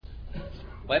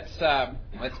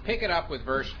Let's pick it up with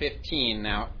verse 15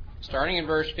 now. Starting in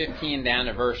verse 15 down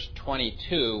to verse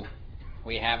 22,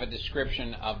 we have a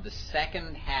description of the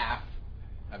second half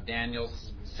of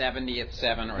Daniel's 70th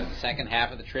seven, or the second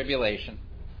half of the tribulation.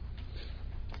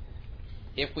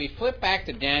 If we flip back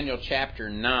to Daniel chapter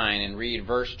 9 and read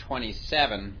verse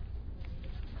 27,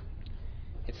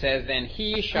 it says, "Then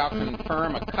he shall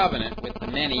confirm a covenant with the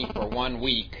many for 1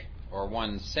 week, or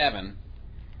 1/7,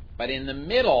 but in the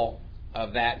middle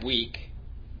of that week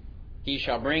he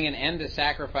shall bring an end to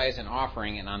sacrifice and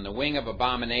offering, and on the wing of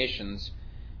abominations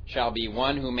shall be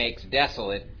one who makes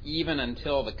desolate, even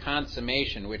until the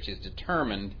consummation which is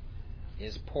determined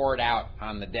is poured out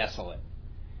on the desolate."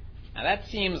 Now that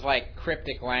seems like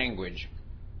cryptic language,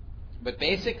 but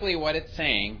basically what it's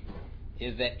saying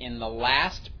is that in the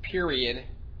last period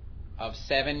of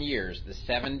 7 years, the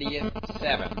 70th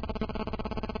seven,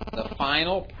 the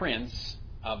final prince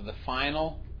of the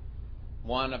final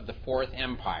one of the fourth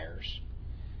empires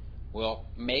will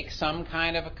make some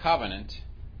kind of a covenant,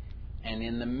 and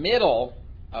in the middle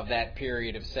of that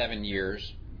period of 7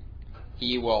 years,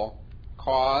 he will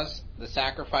cause the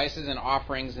sacrifices and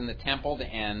offerings in the temple to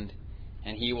end,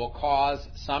 and he will cause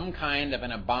some kind of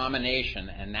an abomination,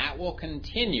 and that will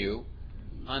continue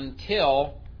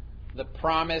until the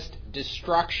promised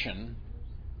destruction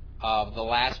of the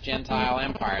last Gentile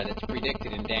empire that's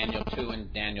predicted in Daniel 2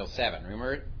 and Daniel 7.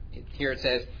 Remember, here it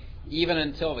says, even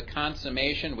until the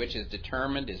consummation which is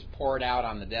determined is poured out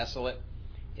on the desolate.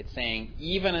 It's saying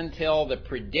even until the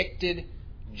predicted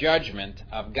judgment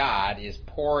of God is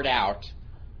poured out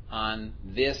on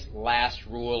this last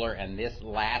ruler and this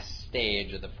last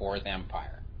stage of the fourth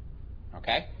empire.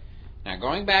 Okay? Now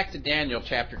going back to Daniel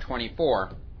chapter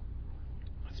 24,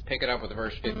 let's pick it up with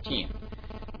verse 15.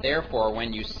 "Therefore,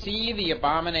 when you see the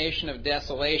abomination of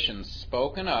desolation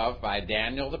spoken of by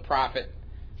Daniel the prophet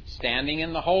standing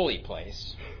in the holy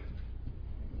place,"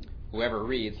 whoever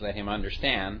reads, let him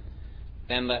understand,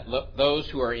 "then let those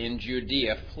who are in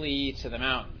Judea flee to the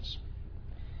mountains."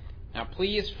 Now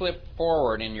please flip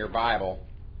forward in your Bible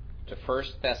to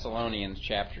 1 Thessalonians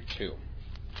chapter 2.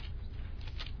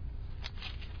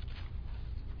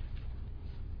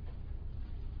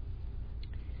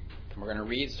 We're going to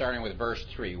read starting with verse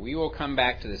 3. We will come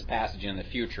back to this passage in the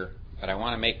future, but I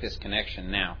want to make this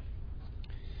connection now.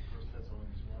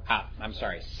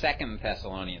 2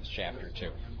 Thessalonians chapter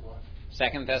 2.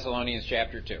 2 Thessalonians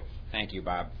chapter 2. Thank you,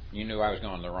 Bob. You knew I was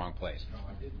going to the wrong place. No,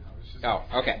 I didn't.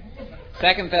 Okay.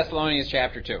 2 Thessalonians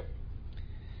chapter 2.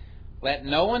 "Let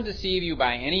no one deceive you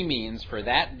by any means, for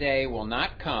that day will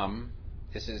not come."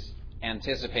 This is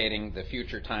anticipating the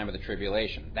future time of the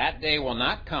tribulation. "That day will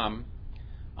not come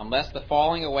unless the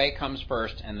falling away comes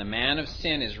first, and the man of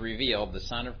sin is revealed, the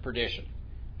son of perdition."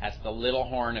 That's the little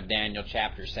horn of Daniel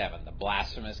chapter 7, the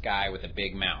blasphemous guy with a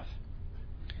big mouth.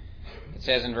 It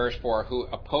says in verse 4, "Who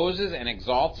opposes and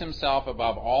exalts himself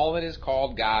above all that is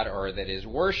called God or that is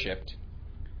worshipped,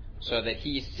 so that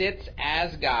he sits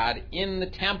as God in the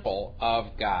temple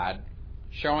of God,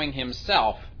 showing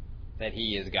himself that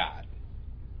he is God."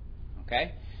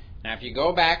 Okay? Now if you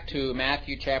go back to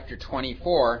Matthew chapter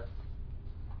 24,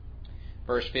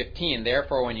 verse 15,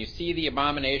 "Therefore when you see the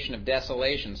abomination of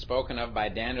desolation spoken of by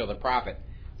Daniel the prophet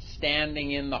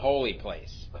standing in the holy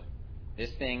place,"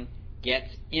 this thing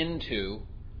gets into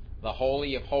the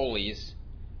Holy of Holies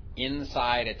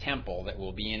inside a temple that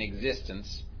will be in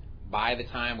existence by the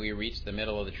time we reach the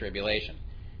middle of the tribulation.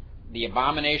 The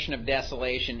abomination of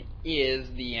desolation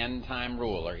is the end time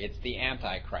ruler. It's the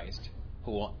Antichrist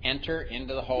who will enter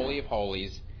into the Holy of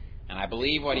Holies, and I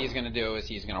believe what he's going to do is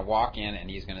he's going to walk in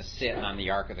and he's going to sit on the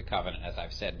Ark of the Covenant, as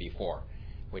I've said before,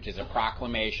 which is a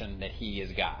proclamation that he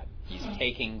is God. He's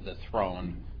taking the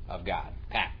throne of God.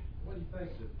 Pat? What do you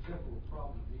think the temple will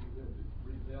probably be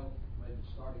rebuilt, maybe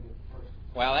starting at the first?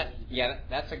 Well,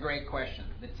 that's a great question.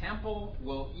 The temple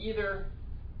will either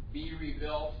be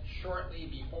rebuilt shortly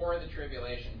before the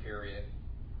tribulation period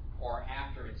or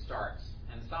after it starts.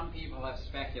 And some people have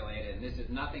speculated, and this is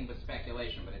nothing but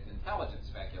speculation, but it's intelligent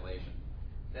speculation,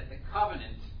 that the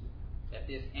covenant that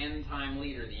this end-time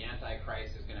leader, the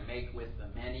Antichrist, is going to make with the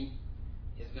many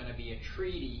is going to be a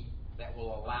treaty that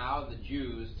will allow the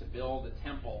Jews to build a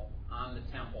temple on the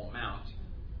Temple Mount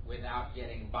without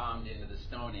getting bombed into the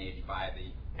Stone Age by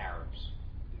the Arabs.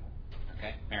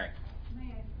 Okay, Mary? May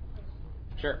I ask a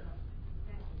question? Sure.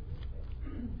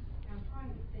 I'm trying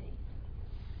to think.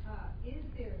 Is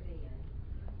there then,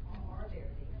 or are there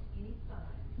then, any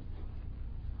signs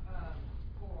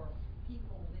for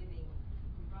people living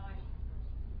right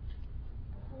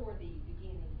before the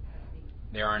beginning of the...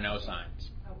 There are no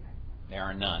signs. Okay. There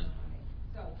are none.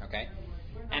 So, Okay. in other words,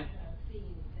 we're not And going to see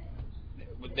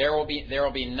anything. there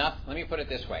will be nothing. Let me put it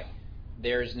this way: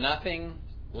 there's nothing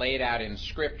laid out in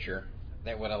Scripture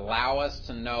that would allow us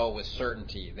to know with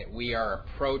certainty that we are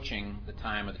approaching the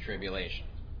time of the tribulation.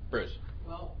 Bruce.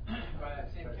 Well, by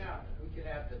that same count, we could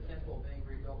have the temple being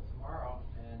rebuilt tomorrow,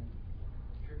 and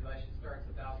tribulation starts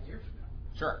 1,000 years from now.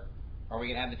 Sure. Or we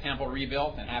could have the temple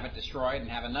rebuilt and have it destroyed and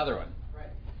have another one. Right.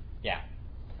 Yeah.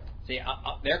 See,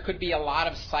 there could be a lot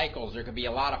of cycles. There could be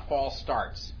a lot of false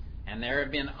starts. And there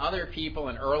have been other people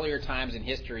in earlier times in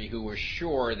history who were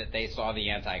sure that they saw the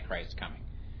Antichrist coming.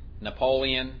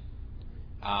 Napoleon,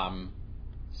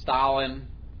 Stalin,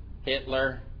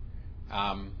 Hitler.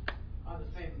 On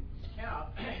the same count,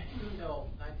 until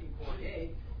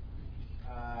 1948,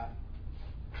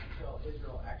 until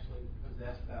Israel actually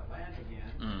possessed that land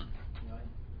again,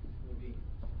 it would be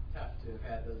tough to have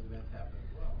had those events happen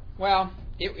as well. Well,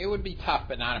 it would be tough,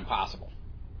 but not impossible.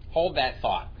 Hold that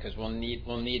thought, because we'll need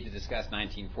to discuss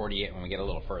 1948 when we get a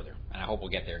little further, and I hope we'll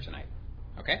get there tonight.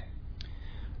 Okay?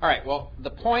 All right. Well,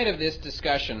 the point of this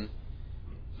discussion: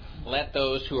 let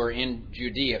those who are in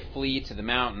Judea flee to the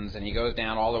mountains, and he goes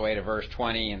down all the way to verse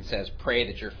 20 and says, "Pray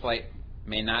that your flight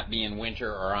may not be in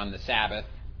winter or on the Sabbath."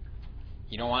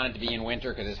 You don't want it to be in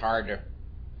winter because it's hard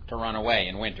to run away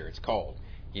in winter. It's cold.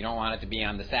 You don't want it to be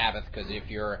on the Sabbath because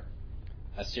if you're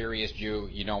a serious Jew,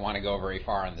 you don't want to go very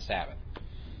far on the Sabbath.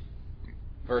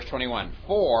 Verse 21,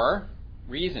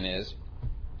 reason is,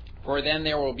 for then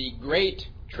there will be great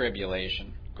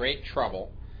tribulation, great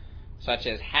trouble, such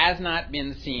as has not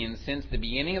been seen since the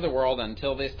beginning of the world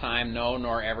until this time, no,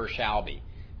 nor ever shall be.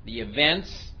 The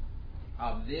events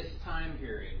of this time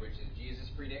period, which Jesus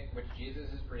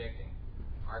is predicting,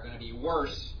 are going to be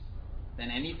worse than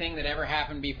anything that ever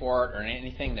happened before it or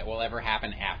anything that will ever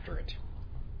happen after it.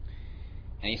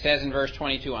 And he says in verse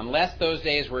 22, unless those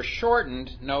days were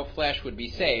shortened, no flesh would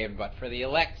be saved, but for the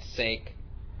elect's sake,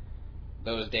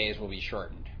 those days will be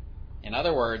shortened. In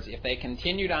other words, if they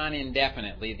continued on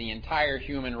indefinitely, the entire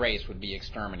human race would be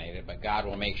exterminated, but God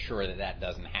will make sure that that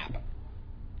doesn't happen.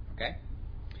 Okay?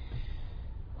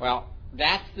 Well,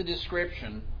 that's the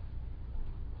description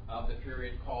of the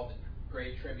period called the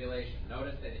Great Tribulation.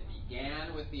 Notice that it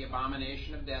began with the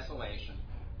abomination of desolation,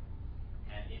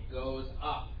 and it goes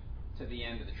up to the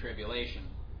end of the tribulation.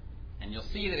 And you'll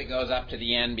see that it goes up to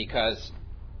the end because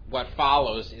what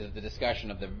follows is the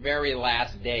discussion of the very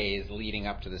last days leading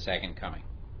up to the second coming.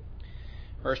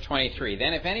 Verse 23,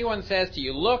 then if anyone says to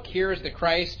you, look, here is the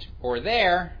Christ, or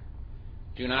there,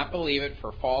 do not believe it,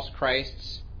 for false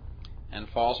Christs and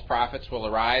false prophets will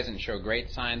arise and show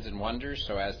great signs and wonders,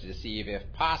 so as to deceive, if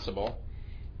possible,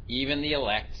 even the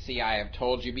elect. See, I have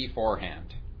told you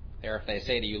beforehand. There, if they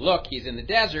say to you, look, he's in the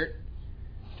desert,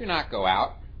 do not go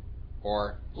out.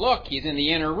 Or, look, he's in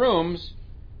the inner rooms,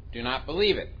 do not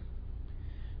believe it.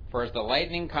 For as the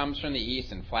lightning comes from the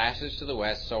east and flashes to the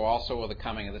west, so also will the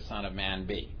coming of the Son of Man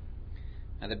be.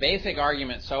 Now, the basic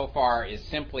argument so far is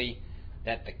simply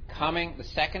that the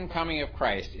second coming of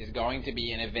Christ is going to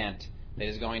be an event that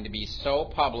is going to be so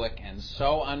public and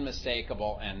so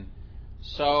unmistakable and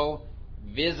so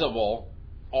visible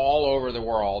all over the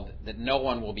world that no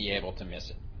one will be able to miss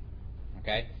it.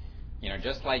 Okay?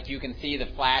 Just like you can see the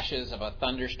flashes of a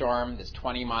thunderstorm that's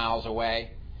 20 miles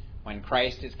away, when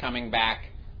Christ is coming back,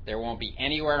 there won't be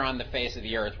anywhere on the face of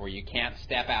the earth where you can't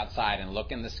step outside and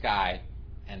look in the sky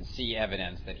and see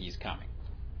evidence that he's coming.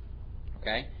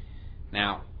 Okay?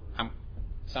 Now,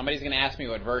 somebody's going to ask me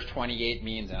what verse 28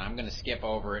 means, and I'm going to skip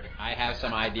over it. I have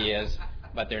some ideas,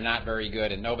 but they're not very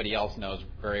good, and nobody else knows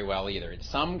very well either. It's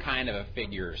some kind of a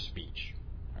figure of speech.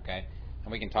 Okay?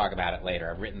 And we can talk about it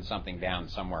later. I've written something down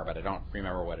somewhere, but I don't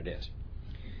remember what it is.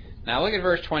 Now look at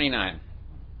verse 29.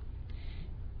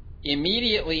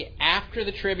 Immediately after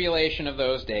the tribulation of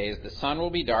those days, the sun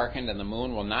will be darkened, and the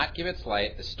moon will not give its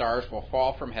light, the stars will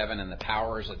fall from heaven, and the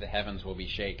powers of the heavens will be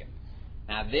shaken.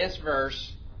 Now this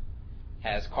verse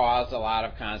has caused a lot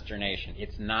of consternation.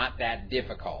 It's not that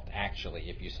difficult, actually,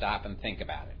 if you stop and think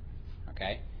about it.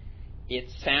 Okay? It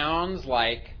sounds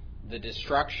like the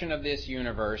destruction of this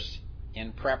universe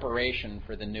in preparation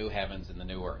for the new heavens and the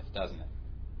new earth, doesn't it?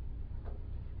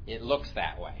 It looks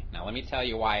that way. Now let me tell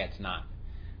you why it's not.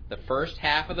 The first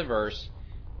half of the verse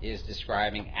is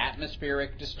describing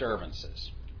atmospheric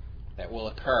disturbances that will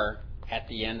occur at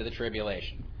the end of the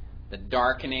tribulation. The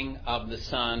darkening of the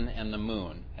sun and the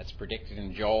moon. That's predicted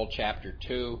in Joel chapter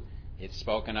 2. It's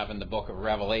spoken of in the book of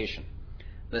Revelation.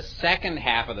 The second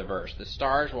half of the verse, the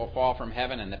stars will fall from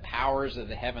heaven and the powers of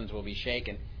the heavens will be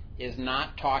shaken, is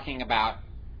not talking about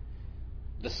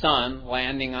the sun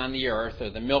landing on the earth or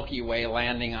the Milky Way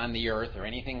landing on the earth or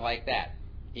anything like that.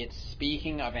 It's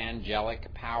speaking of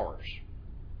angelic powers.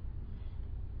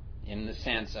 in the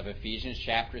sense of Ephesians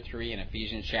chapter 3 and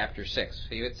Ephesians chapter 6.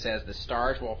 See, it says the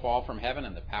stars will fall from heaven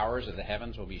and the powers of the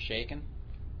heavens will be shaken.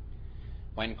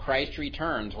 When Christ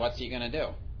returns, what's he going to do?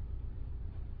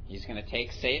 He's going to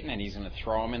take Satan and he's going to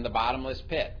throw him in the bottomless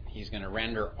pit. He's going to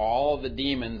render all of the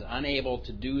demons unable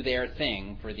to do their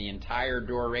thing for the entire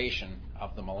duration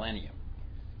of the millennium.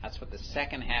 That's what the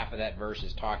second half of that verse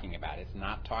is talking about. It's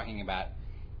not talking about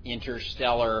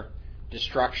interstellar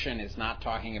destruction. It's not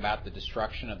talking about the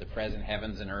destruction of the present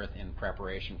heavens and earth in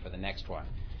preparation for the next one,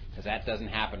 because that doesn't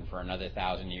happen for another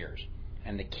 1,000 years.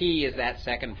 And the key is that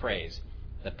second phrase,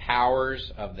 the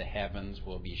powers of the heavens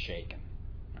will be shaken.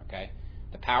 Okay?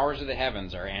 The powers of the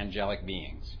heavens are angelic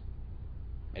beings.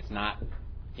 It's not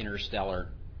interstellar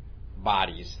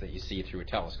bodies that you see through a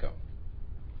telescope.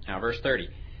 Now, verse 30.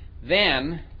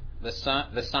 Then the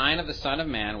sign of the Son of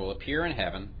Man will appear in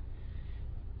heaven.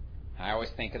 I always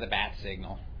think of the bat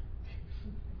signal,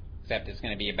 except it's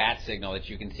going to be a bat signal that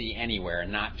you can see anywhere,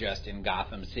 not just in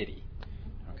Gotham City.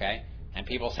 Okay? And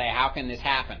people say, how can this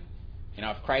happen? You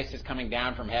know, if Christ is coming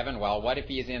down from heaven, well, what if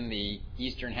he's in the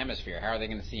eastern hemisphere? How are they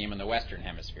going to see him in the western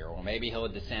hemisphere? Well, maybe he'll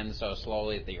descend so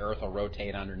slowly that the earth will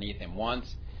rotate underneath him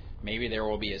once. Maybe there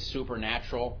will be a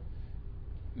supernatural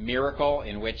miracle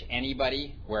in which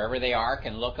anybody, wherever they are,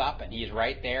 can look up and he's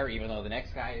right there, even though the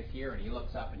next guy is here, and he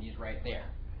looks up and he's right there.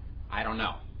 I don't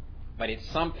know. But it's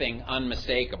something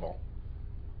unmistakable.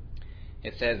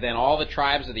 It says, then all the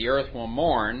tribes of the earth will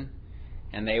mourn,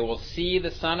 and they will see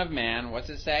the Son of Man, what's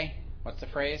it say? What's the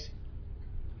phrase?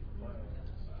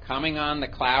 Coming on the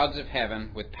clouds of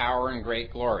heaven with power and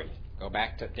great glory. Go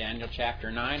back to Daniel chapter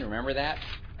 9, remember that?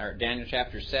 Or Daniel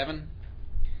chapter 7.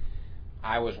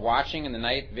 I was watching in the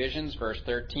night visions, verse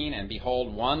 13, and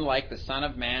behold, one like the Son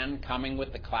of Man coming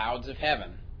with the clouds of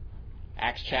heaven.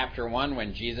 Acts chapter 1,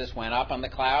 when Jesus went up on the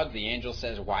clouds, the angel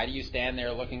says, why do you stand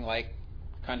there looking like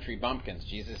country bumpkins?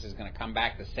 Jesus is going to come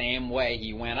back the same way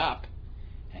he went up,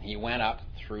 and he went up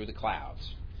through the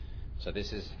clouds. So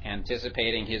this is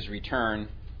anticipating his return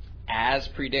as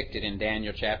predicted in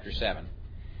Daniel chapter 7.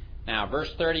 Now,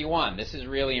 verse 31, this is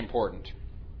really important.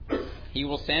 He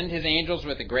will send his angels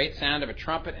with a great sound of a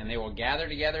trumpet, and they will gather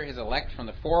together his elect from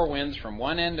the four winds, from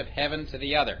one end of heaven to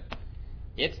the other.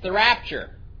 It's the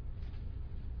rapture.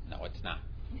 No, it's not.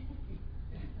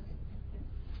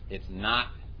 It's not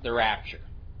the rapture.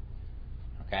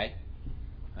 Okay?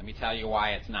 Let me tell you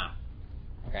why it's not.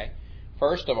 Okay?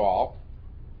 First of all,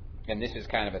 and this is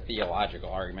kind of a theological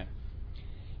argument,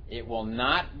 it will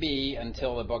not be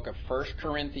until the book of 1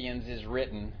 Corinthians is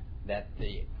written that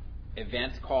the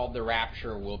event called the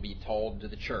rapture will be told to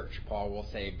the church. Paul will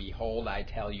say, behold, I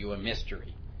tell you a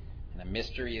mystery. And a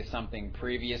mystery is something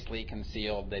previously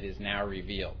concealed that is now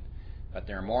revealed. But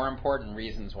there are more important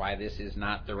reasons why this is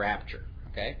not the rapture.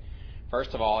 Okay?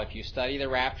 First of all, if you study the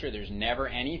rapture, there's never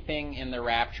anything in the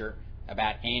rapture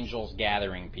about angels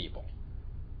gathering people.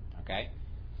 Okay?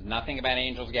 There's nothing about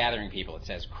angels gathering people. It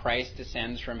says Christ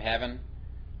descends from heaven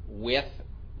with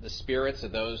the spirits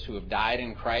of those who have died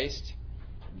in Christ.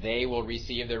 They will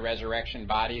receive their resurrection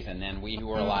bodies, and then we who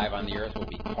are alive on the earth will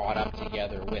be caught up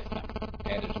together with them.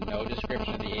 Okay? There's no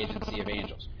description of the agency of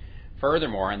angels.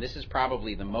 Furthermore, and this is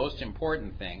probably the most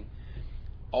important thing,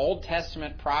 Old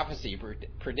Testament prophecy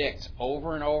predicts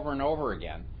over and over and over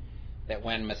again that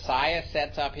when Messiah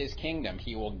sets up his kingdom,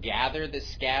 he will gather the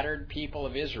scattered people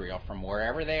of Israel from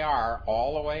wherever they are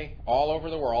all over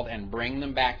the world and bring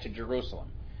them back to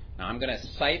Jerusalem. Now I'm going to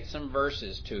cite some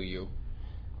verses to you.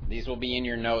 These will be in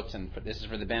your notes, and this is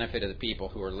for the benefit of the people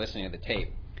who are listening to the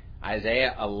tape.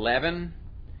 Isaiah 11,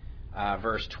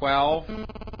 verse 12,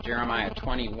 Jeremiah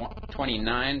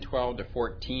 29, 12 to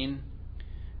 14,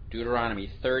 Deuteronomy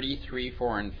 33,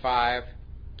 4 and 5,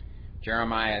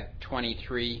 Jeremiah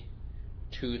 23,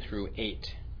 2 through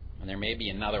 8. And there may be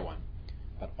another one.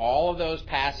 But all of those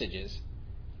passages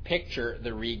picture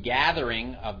the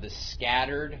regathering of the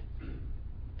scattered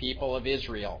people of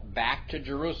Israel back to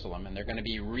Jerusalem, and they're going to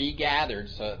be regathered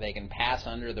so that they can pass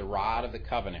under the rod of the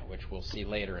covenant, which we'll see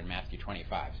later in Matthew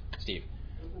 25. Steve?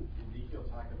 Doesn't Ezekiel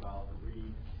talk about the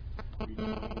regathering so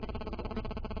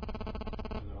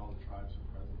that all the tribes are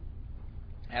present?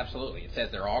 Absolutely. It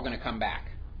says they're all going to come back.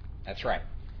 That's right.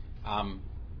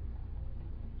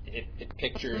 It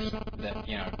pictures that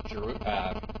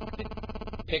it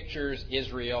pictures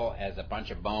Israel as a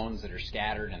bunch of bones that are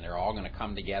scattered, and they're all going to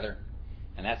come together.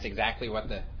 And that's exactly what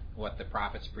the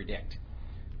prophets predict,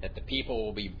 that the people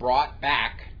will be brought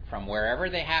back from wherever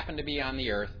they happen to be on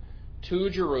the earth to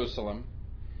Jerusalem.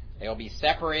 They'll be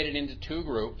separated into two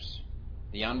groups.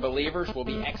 The unbelievers will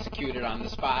be executed on the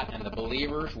spot, and the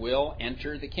believers will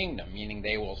enter the kingdom, meaning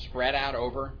they will spread out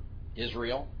over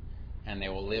Israel. and they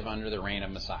will live under the reign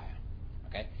of Messiah.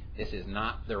 Okay? This is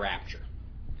not the rapture.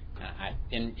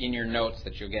 In your notes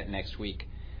that you'll get next week,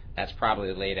 that's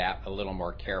probably laid out a little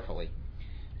more carefully.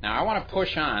 Now, I want to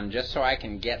push on just so I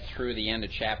can get through the end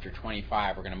of chapter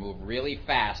 25. We're going to move really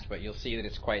fast, but you'll see that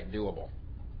it's quite doable.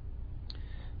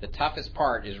 The toughest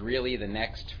part is really the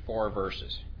next 4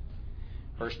 verses.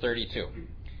 Verse 32.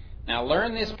 Now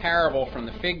learn this parable from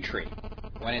the fig tree.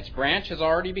 When its branch has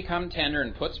already become tender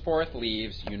and puts forth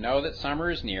leaves, you know that summer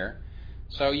is near.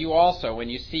 So you also, when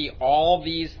you see all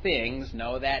these things,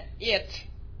 know that it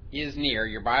is near.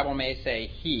 Your Bible may say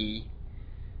he,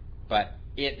 but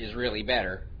it is really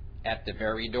better, at the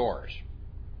very doors.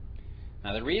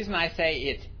 Now the reason I say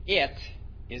it's it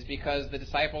is because the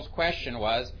disciples' question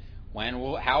was,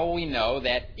 how will we know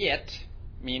that it,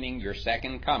 meaning your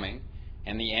second coming,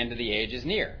 and the end of the age is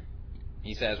near?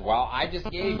 He says, well, I just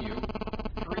gave you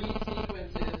 3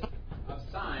 sequences of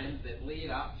signs that lead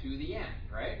up to the end,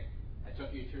 right? I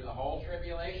took you through the whole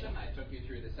tribulation. I took you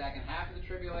through the second half of the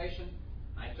tribulation.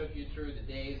 I took you through the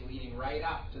days leading right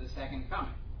up to the second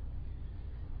coming.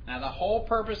 Now, the whole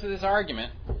purpose of this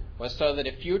argument was so that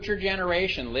a future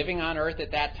generation living on earth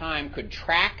at that time could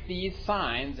track these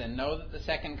signs and know that the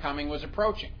second coming was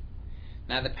approaching.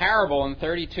 Now, the parable in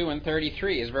 32 and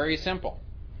 33 is very simple.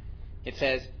 It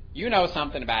says, you know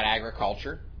something about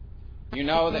agriculture. You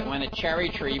know that when a cherry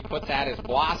tree puts out its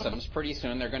blossoms, pretty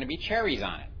soon there are going to be cherries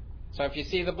on it. So if you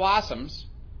see the blossoms,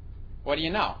 what do you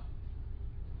know?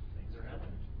 Things are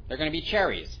happening. They're going to be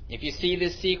cherries. If you see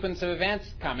this sequence of events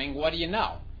coming, what do you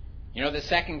know? You know the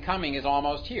second coming is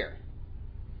almost here.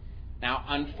 Now,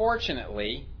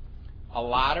 unfortunately, a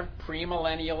lot of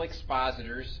premillennial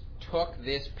expositors took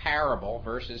this parable,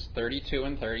 verses 32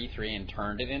 and 33, and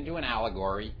turned it into an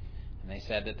allegory. And they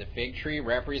said that the fig tree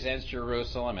represents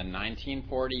Jerusalem, and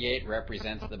 1948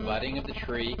 represents the budding of the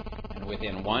tree. And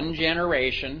within one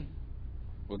generation,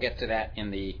 we'll get to that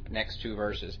in the next 2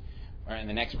 verses, or in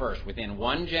the next verse, within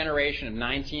one generation of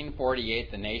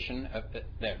 1948,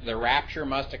 the rapture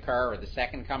must occur, or the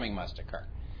second coming must occur.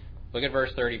 Look at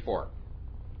verse 34.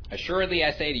 Assuredly,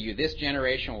 I say to you, this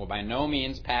generation will by no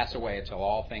means pass away until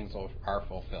all things are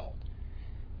fulfilled.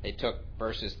 They took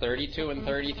verses 32 and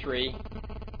 33,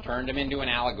 turned them into an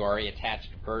allegory, attached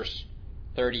verse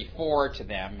 34 to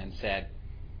them, and said,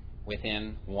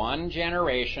 within one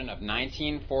generation of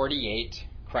 1948,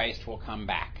 Christ will come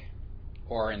back.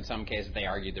 Or in some cases, they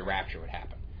argued the rapture would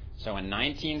happen. So in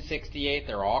 1968,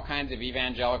 there were all kinds of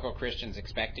evangelical Christians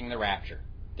expecting the rapture.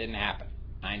 Didn't happen.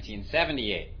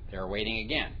 1978, they were waiting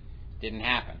again. Didn't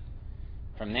happen.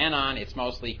 From then on, it's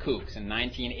mostly kooks. In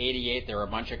 1988, there were a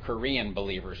bunch of Korean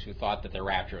believers who thought that the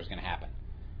rapture was going to happen.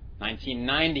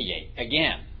 1998,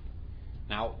 again.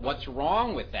 Now, what's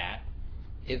wrong with that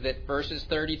is that verses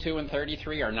 32 and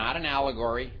 33 are not an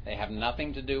allegory. They have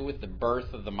nothing to do with the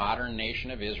birth of the modern nation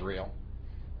of Israel.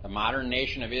 The modern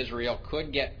nation of Israel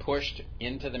could get pushed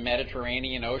into the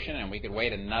Mediterranean Ocean, and we could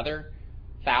wait another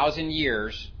 1,000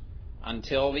 years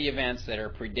until the events that are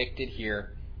predicted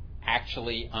here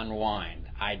actually unwind.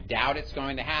 I doubt it's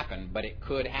going to happen, but it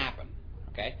could happen.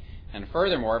 Okay? And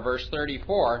furthermore, verse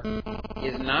 34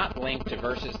 is not linked to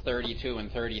verses 32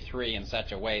 and 33 in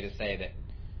such a way to say that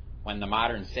when the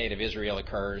modern state of Israel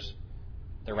occurs,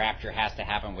 the rapture has to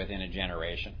happen within a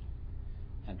generation.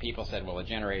 And people said, well, a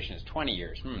generation is 20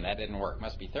 years. That didn't work.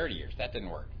 Must be 30 years. That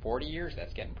didn't work. 40 years?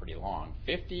 That's getting pretty long.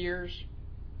 50 years?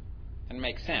 Doesn't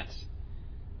make sense.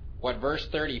 What verse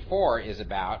 34 is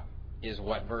about is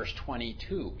what verse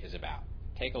 22 is about.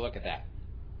 Take a look at that.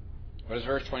 What does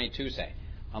verse 22 say?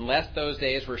 Unless those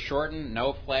days were shortened,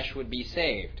 no flesh would be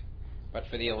saved. But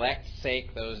for the elect's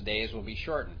sake, those days will be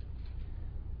shortened.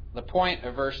 The point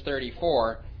of verse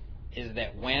 34 is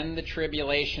that when the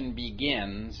tribulation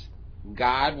begins,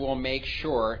 God will make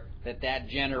sure that that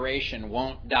generation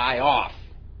won't die off.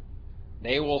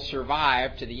 They will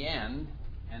survive to the end,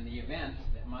 and the events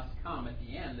that must come at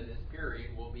the end of this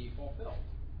period will be fulfilled.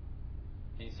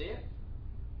 Can you see it?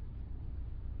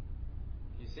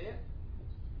 Can you see it?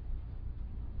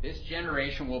 This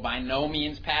generation will by no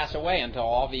means pass away until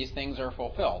all these things are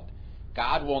fulfilled.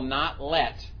 God will not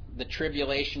let the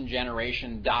tribulation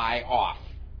generation die off.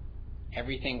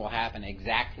 Everything will happen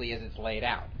exactly as it's laid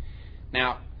out.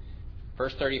 Now,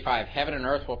 verse 35, heaven and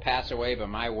earth will pass away, but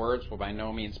my words will by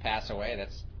no means pass away.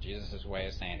 That's Jesus' way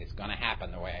of saying it's going to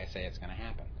happen the way I say it's going to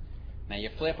happen. Now you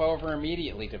flip over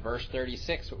immediately to verse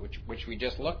 36, which we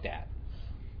just looked at.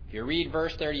 If you read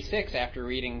verse 36 after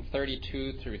reading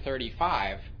 32 through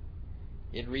 35,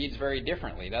 it reads very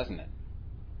differently, doesn't it?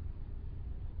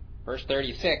 Verse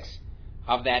 36,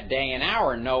 of that day and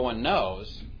hour no one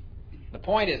knows. The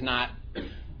point is not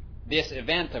this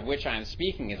event of which I'm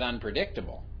speaking is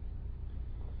unpredictable.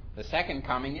 The second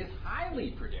coming is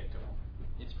highly predictable.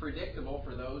 It's predictable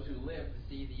for those who live to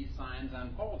see these signs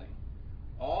unfolding.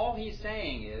 All he's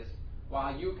saying is,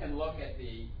 while you can look at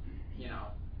the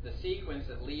sequence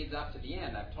that leads up to the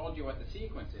end, I've told you what the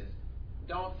sequence is,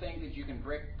 don't think that you can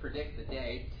predict the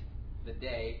date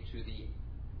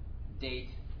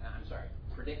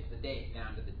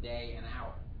down to the day and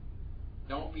hour.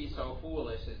 Don't be so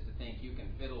foolish as to think you can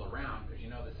fiddle around, because you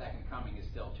know the second coming is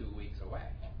still 2 weeks away.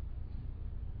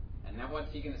 And then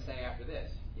what's he going to say after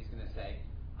this? He's going to say,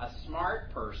 a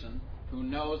smart person who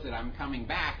knows that I'm coming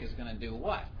back is going to do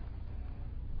what?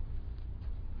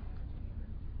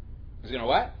 He's going to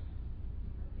what?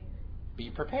 Be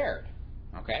prepared.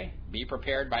 Okay? Be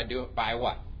prepared by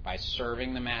what? By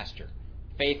serving the master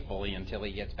faithfully until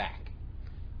he gets back.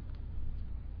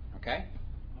 Okay?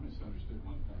 I misunderstood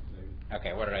one thing, David.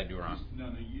 Okay, what did I do wrong? No,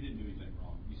 you didn't do anything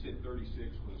wrong. You said 36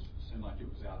 seemed like it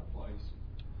was out of place.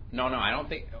 No, I don't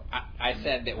think... I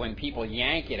said that when people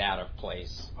yank it out of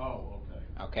place... Oh,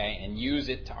 okay, and use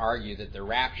it to argue that the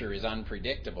rapture is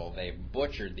unpredictable, they've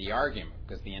butchered the argument.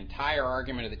 Because the entire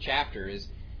argument of the chapter is,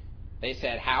 they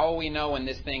said, how will we know when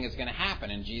this thing is going to happen?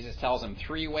 And Jesus tells them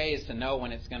 3 ways to know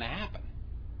when it's going to happen.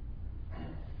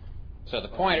 So the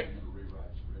point...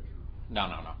 No,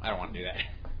 I don't want to do that.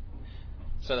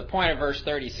 So the point of verse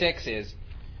 36 is,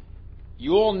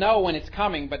 you'll know when it's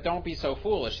coming, but don't be so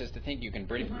foolish as to think you can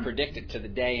predict it to the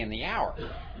day and the hour.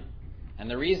 And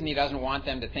the reason he doesn't want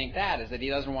them to think that is that he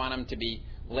doesn't want them to be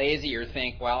lazy or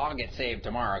think, well, I'll get saved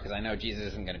tomorrow because I know Jesus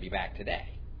isn't going to be back today.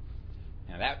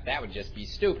 Now, that would just be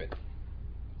stupid.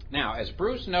 Now, as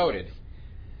Bruce noted,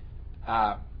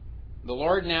 the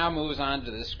Lord now moves on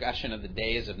to the discussion of the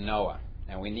days of Noah.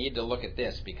 And we need to look at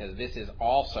this because this is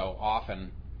also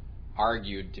often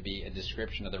argued to be a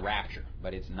description of the rapture,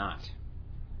 but it's not.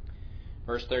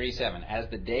 Verse 37, as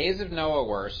the days of Noah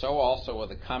were, so also will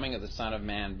the coming of the Son of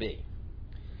Man be.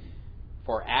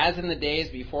 For as in the days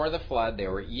before the flood they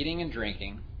were eating and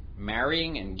drinking,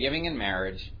 marrying and giving in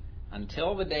marriage,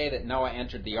 until the day that Noah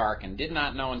entered the ark and did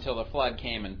not know until the flood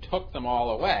came and took them all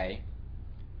away,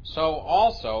 so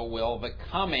also will the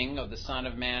coming of the Son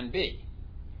of Man be.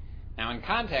 Now in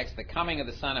context, the coming of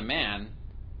the Son of Man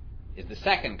is the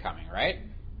second coming, right?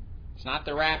 It's not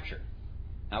the rapture.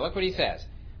 Now look what he says.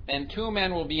 Then 2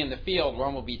 men will be in the field,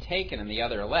 one will be taken and the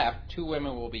other left. 2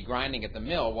 women will be grinding at the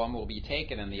mill, one will be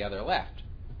taken and the other left.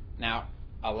 Now,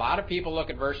 a lot of people look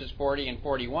at verses 40 and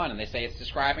 41 and they say it's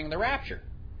describing the rapture.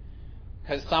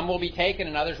 Because some will be taken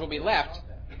and others will be left.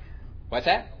 What's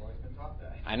that? I've always been taught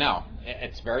that. I know.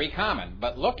 It's very common.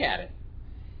 But look at it.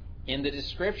 In the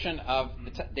description of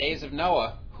the days of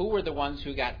Noah, who were the ones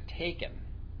who got taken?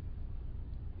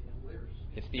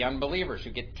 It's the unbelievers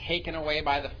who get taken away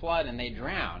by the flood and they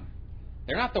drown.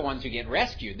 They're not the ones who get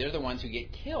rescued. They're the ones who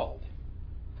get killed.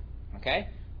 Okay?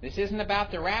 This isn't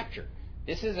about the rapture.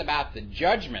 This is about the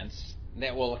judgments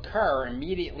that will occur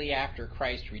immediately after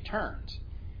Christ returns.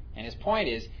 And his point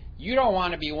is, you don't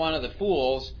want to be one of the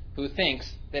fools who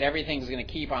thinks that everything's going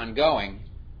to keep on going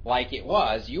like it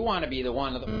was. You want to be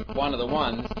one of the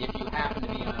ones, if you happen to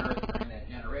be on earth during that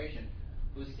generation,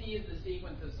 who sees the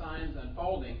sequence of signs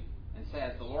unfolding and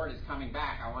says, the Lord is coming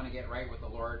back, I want to get right with the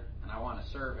Lord, and I want to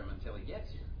serve him until he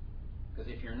gets here.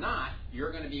 Because if you're not,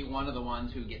 you're going to be one of the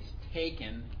ones who gets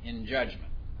taken in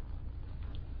judgment.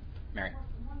 Mary?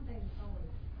 One thing that's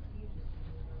always interesting is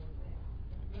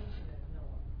the mention of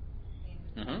Noah. And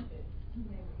the fact that they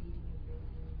were eating and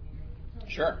drinking and marrying. And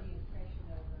Sure. The impression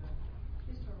of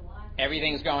just sort of life.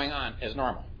 Everything's going on as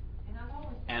normal. And I've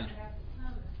always And- thought about the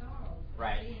time of sorrow.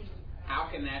 Right. Being, How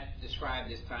can that describe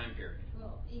this time period?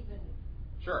 well, even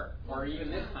Sure. Or even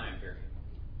this time period.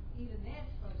 that's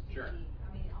supposed to Sure. be,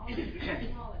 I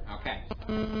mean, all of Okay.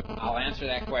 I'll answer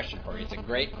that question for you. It's a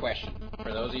great question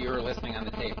for those of you who are listening on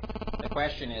the tape. The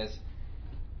question is,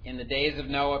 in the days of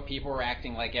Noah, people were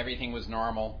acting like everything was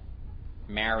normal,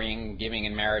 marrying, giving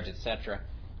in marriage, etc.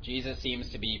 Jesus seems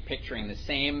to be picturing the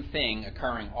same thing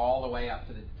occurring all the way up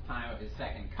to the time of his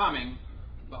second coming,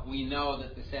 but we know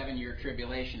that the 7-year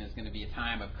tribulation is going to be a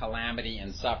time of calamity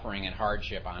and suffering and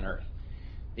hardship on earth.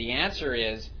 The answer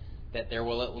is that there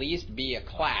will at least be a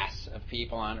class of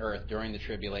people on earth during the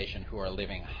tribulation who are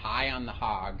living high on the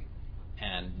hog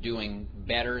and doing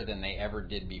better than they ever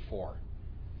did before.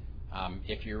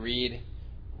 If you read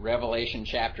Revelation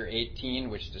chapter 18,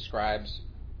 which describes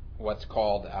what's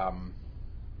called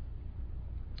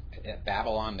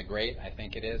Babylon the Great, I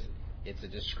think it is, it's a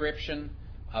description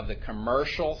of the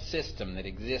commercial system that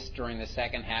exists during the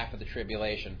second half of the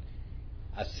tribulation,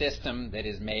 a system that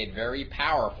is made very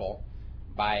powerful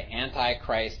by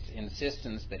Antichrist's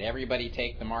insistence that everybody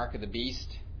take the mark of the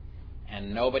beast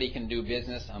and nobody can do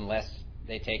business unless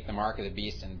they take the mark of the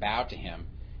beast and bow to him,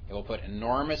 it will put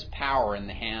enormous power in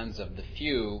the hands of the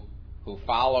few who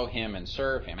follow him and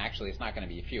serve him. Actually, it's not going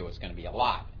to be a few, it's going to be a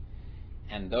lot.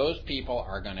 And those people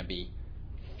are going to be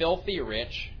filthy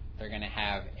rich. They're going to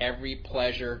have every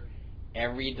pleasure,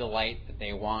 every delight that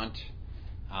they want.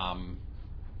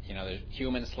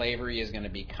 Human slavery is going to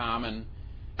be common.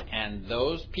 And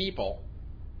those people,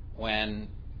 when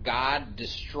God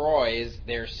destroys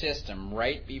their system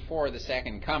right before the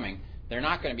second coming, they're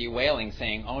not going to be wailing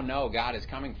saying, oh no, God is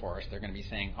coming for us. They're going to be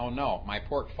saying, oh no, my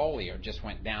portfolio just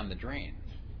went down the drain.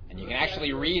 And you can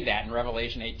actually read that in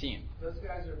Revelation 18. Those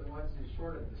guys are the ones who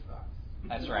shorted the stocks.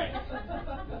 That's right.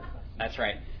 That's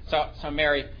right. So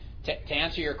Mary, to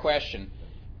answer your question,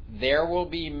 there will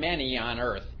be many on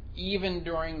earth, even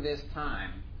during this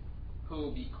time,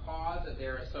 who, because of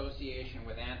their association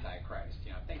with Antichrist,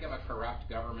 think of a corrupt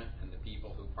government and the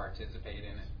people who participate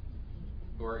in it,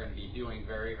 who are going to be doing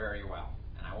very, very well.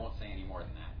 And I won't say any more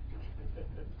than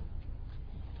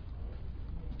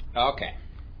that. Okay.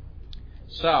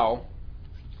 So,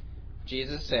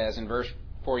 Jesus says in verse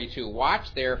 42,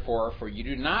 watch therefore, for you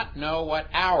do not know what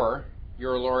hour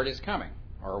your Lord is coming,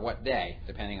 or what day,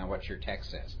 depending on what your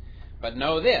text says. But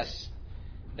know this,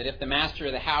 that if the master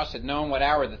of the house had known what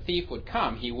hour the thief would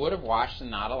come, he would have watched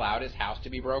and not allowed his house to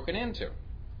be broken into.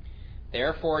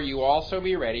 Therefore you also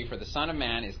be ready, for the Son of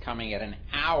Man is coming at an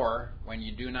hour when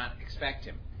you do not expect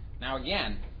him. Now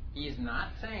again, he's not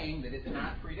saying that it's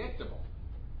not predictable.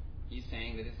 He's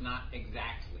saying that it's not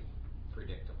exactly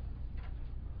predictable.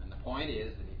 And the point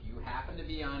is that if you happen to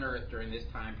be on earth during this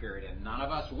time period, and none of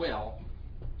us will,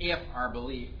 if our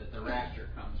belief that the rapture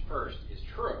comes first is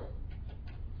true,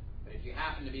 but if you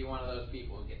happen to be one of those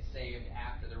people who get saved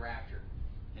after the rapture,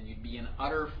 then you'd be an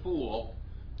utter fool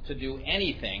to do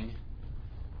anything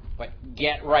but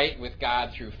get right with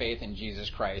God through faith in Jesus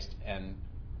Christ and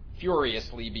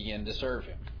furiously begin to serve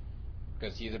him,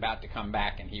 because he's about to come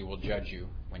back and he will judge you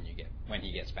when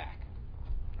he gets back.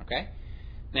 Okay?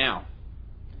 Now,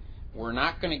 we're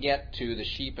not going to get to the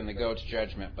sheep and the goats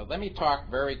judgment, but let me talk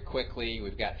very quickly.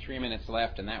 We've got 3 minutes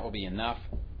left, and that will be enough.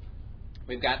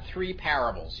 We've got 3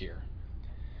 parables here.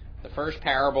 The first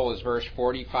parable is verse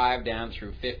 45 down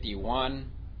through 51,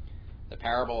 the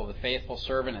parable of the faithful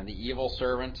servant and the evil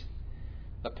servant.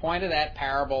 The point of that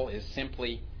parable is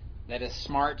simply that a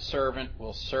smart servant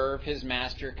will serve his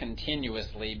master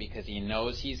continuously because he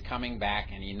knows he's coming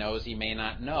back, and he knows he may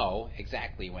not know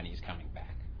exactly when he's coming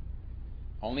back.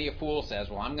 Only a fool says,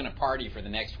 well, I'm going to party for the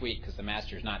next week because the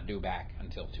master's not due back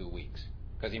until 2 weeks,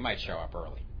 because he might show up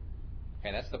early.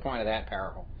 Okay, that's the point of that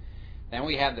parable. Then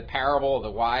we have the parable of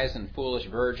the wise and foolish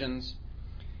virgins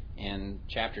in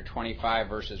chapter 25,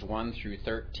 verses 1 through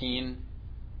 13.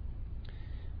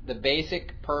 The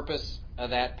basic purpose of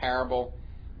that parable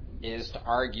is to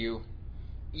argue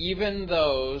even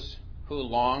those who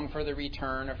long for the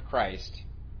return of Christ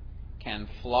can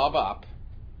flub up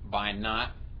by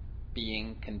not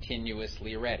being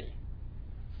continuously ready.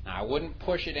 Now, I wouldn't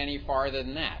push it any farther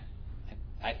than that.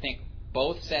 I think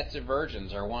both sets of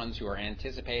virgins are ones who are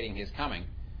anticipating his coming,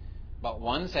 but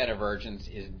one set of virgins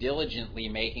is diligently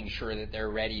making sure that they're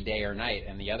ready day or night,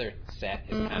 and the other set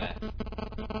is kind of,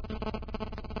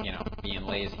 being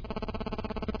lazy.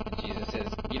 And Jesus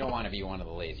says, you don't want to be one of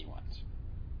the lazy ones.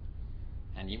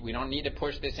 And we don't need to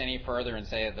push this any further and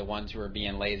say that the ones who are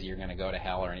being lazy are going to go to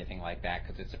hell or anything like that,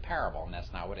 because it's a parable, and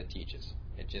that's not what it teaches.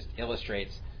 It just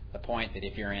illustrates the point that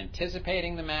if you're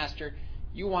anticipating the master,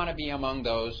 you want to be among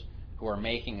those who are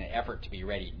making the effort to be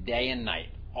ready day and night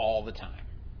all the time.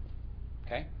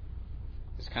 Okay?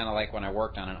 It's kind of like when I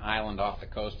worked on an island off the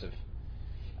coast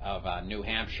of New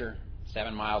Hampshire,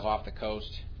 7 miles off the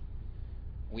coast.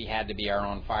 We had to be our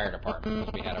own fire department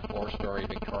because we had a 4-story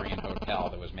Victorian hotel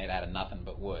that was made out of nothing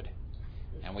but wood.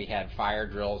 And we had fire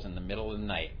drills in the middle of the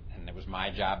night, and it was my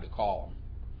job to call them.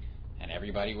 And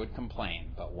everybody would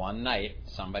complain. But one night,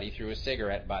 somebody threw a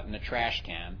cigarette butt in a trash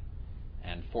can,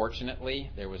 and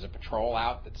fortunately, there was a patrol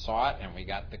out that saw it, and we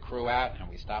got the crew out, and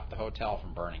we stopped the hotel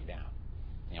from burning down.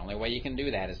 The only way you can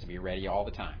do that is to be ready all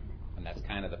the time. And that's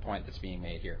kind of the point that's being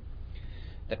made here.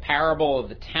 The parable of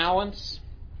the talents,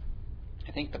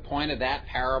 I think the point of that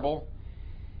parable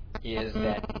is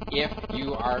that if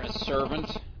you are a servant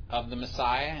of the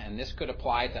Messiah, and this could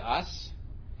apply to us,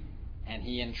 and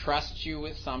he entrusts you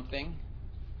with something,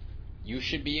 you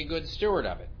should be a good steward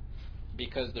of it,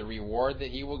 because the reward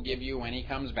that he will give you when he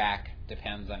comes back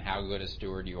depends on how good a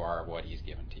steward you are of what he's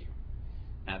given to you.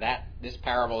 Now this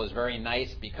parable is very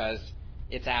nice because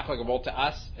it's applicable to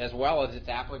us as well as it's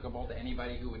applicable to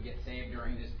anybody who would get saved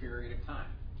during this period of time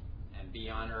and be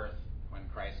on earth when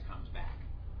Christ comes back.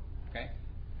 Okay?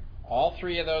 All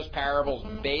three of those parables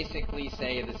basically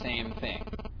say the same thing.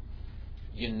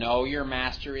 You know your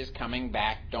master is coming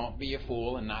back. Don't be a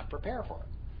fool and not prepare for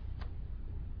it.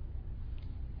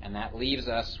 And that leaves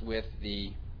us with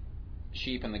the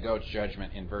sheep and the goats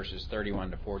judgment in verses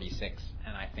 31 to 46,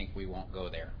 and I think we won't go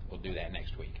there. We'll do that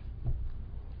next week.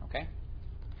 Okay?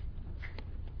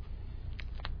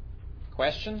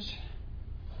 Questions?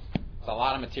 It's a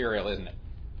lot of material, isn't it?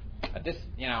 But this, Just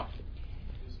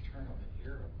turn on the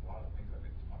ear of a lot of things I've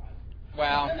been taught.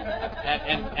 well,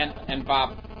 and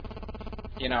Bob,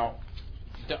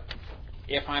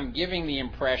 if I'm giving the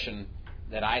impression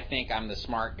that I think I'm the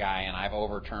smart guy and I've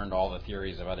overturned all the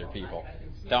theories of other people,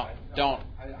 don't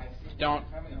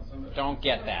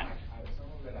get that. Some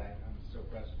of it I'm still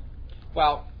questioning.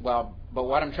 Well, but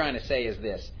what I'm trying to say is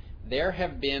this. There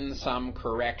have been some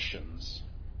corrections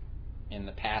in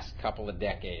the past couple of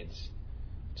decades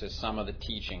to some of the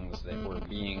teachings that were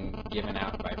being given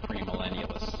out by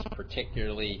premillennialists,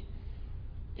 particularly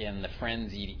in the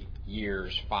frenzied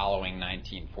years following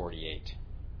 1948.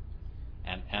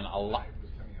 And a lot. I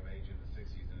was coming of age in the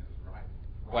 60s and it was right.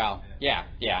 Well, yeah,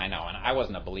 I know, and I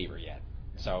wasn't a believer yet.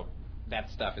 So that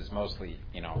stuff is mostly,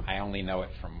 I only know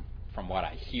it from what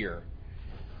I hear.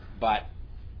 But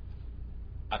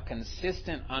a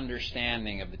consistent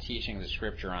understanding of the teachings of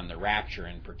Scripture on the rapture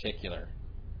in particular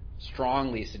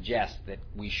strongly suggests that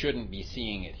we shouldn't be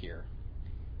seeing it here.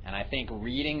 And I think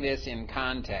reading this in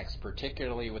context,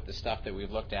 particularly with the stuff that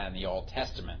we've looked at in the Old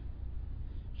Testament,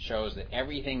 shows that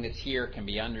everything that's here can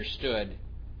be understood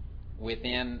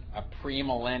within a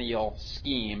premillennial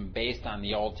scheme based on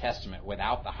the Old Testament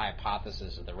without the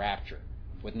hypothesis of the rapture,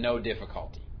 with no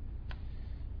difficulty.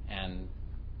 And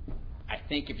I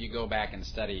think if you go back and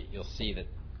study, you'll see that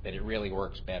it really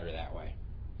works better that way.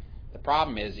 The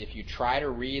problem is, if you try to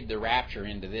read the rapture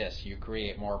into this, you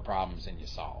create more problems than you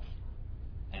solve.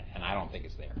 And I don't think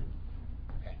it's there.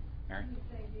 Okay, Mary? Let me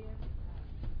say this,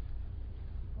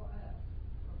 for us,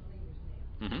 for believers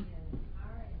now, Mm-hmm. and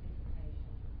our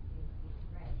anticipation is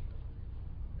rapture,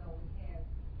 though we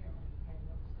apparently have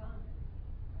no sign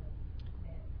of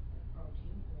that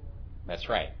approaching, That's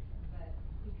right. but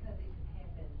because it could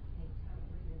happen anytime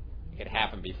we It could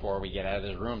happen before we get out of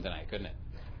this room tonight, couldn't it?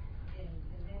 then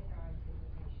that's our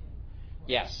anticipation.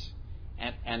 Yes.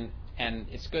 And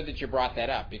it's good that you brought that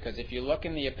up, because if you look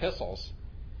in the epistles,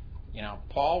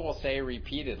 Paul will say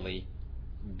repeatedly,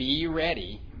 be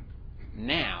ready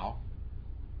now.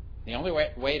 The only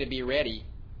way to be ready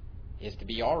is to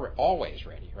be always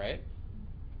ready, right?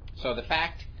 So the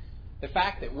fact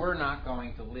that we're not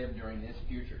going to live during this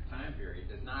future time period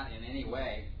does not in any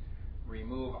way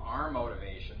remove our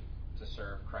motivation to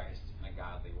serve Christ in a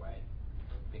godly way,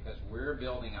 because we're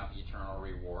building up eternal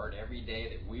reward. Every day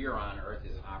that we are on earth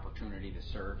is an opportunity to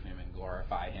serve Him and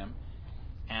glorify Him.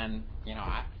 And,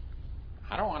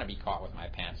 I don't want to be caught with my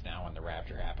pants down when the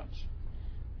rapture happens.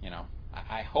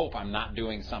 I hope I'm not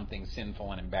doing something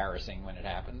sinful and embarrassing when it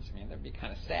happens. I mean, that'd be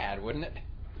kind of sad, wouldn't it?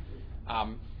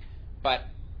 But,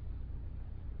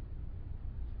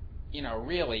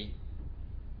 really,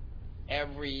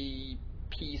 every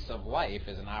piece of life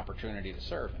is an opportunity to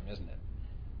serve Him, isn't it?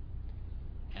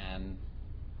 And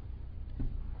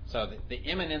so the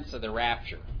imminence of the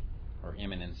rapture, or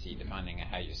imminency, depending on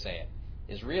how you say it,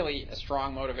 is really a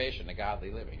strong motivation to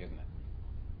godly living, isn't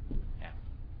it? Yeah.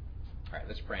 All right,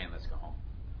 let's pray and let's go home.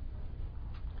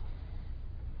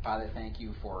 Father, thank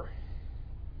you for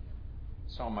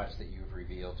so much that you've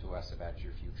revealed to us about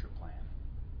your future plan.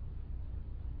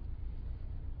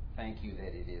 Thank you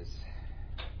that it is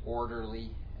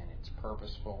orderly and it's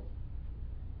purposeful,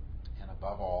 and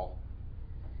above all,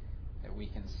 that we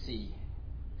can see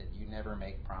that you never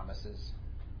make promises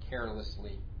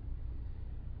carelessly,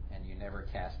 and you never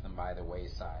cast them by the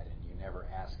wayside, and you never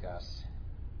ask us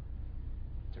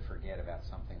to forget about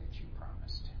something that you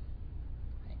promised.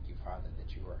 Thank you, Father,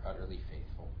 that you are utterly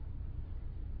faithful.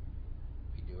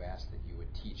 We do ask that you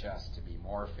would teach us to be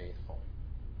more faithful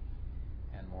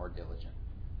and more diligent.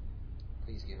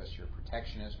 Please give us your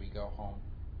protection as we go home.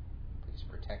 Please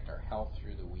protect our health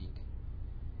through the week.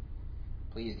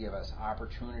 Please give us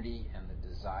opportunity and the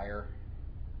desire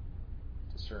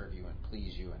to serve you and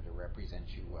please you and to represent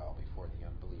you well before the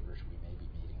unbelievers we may be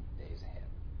meeting days ahead.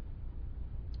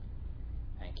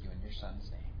 Thank you in your Son's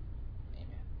name.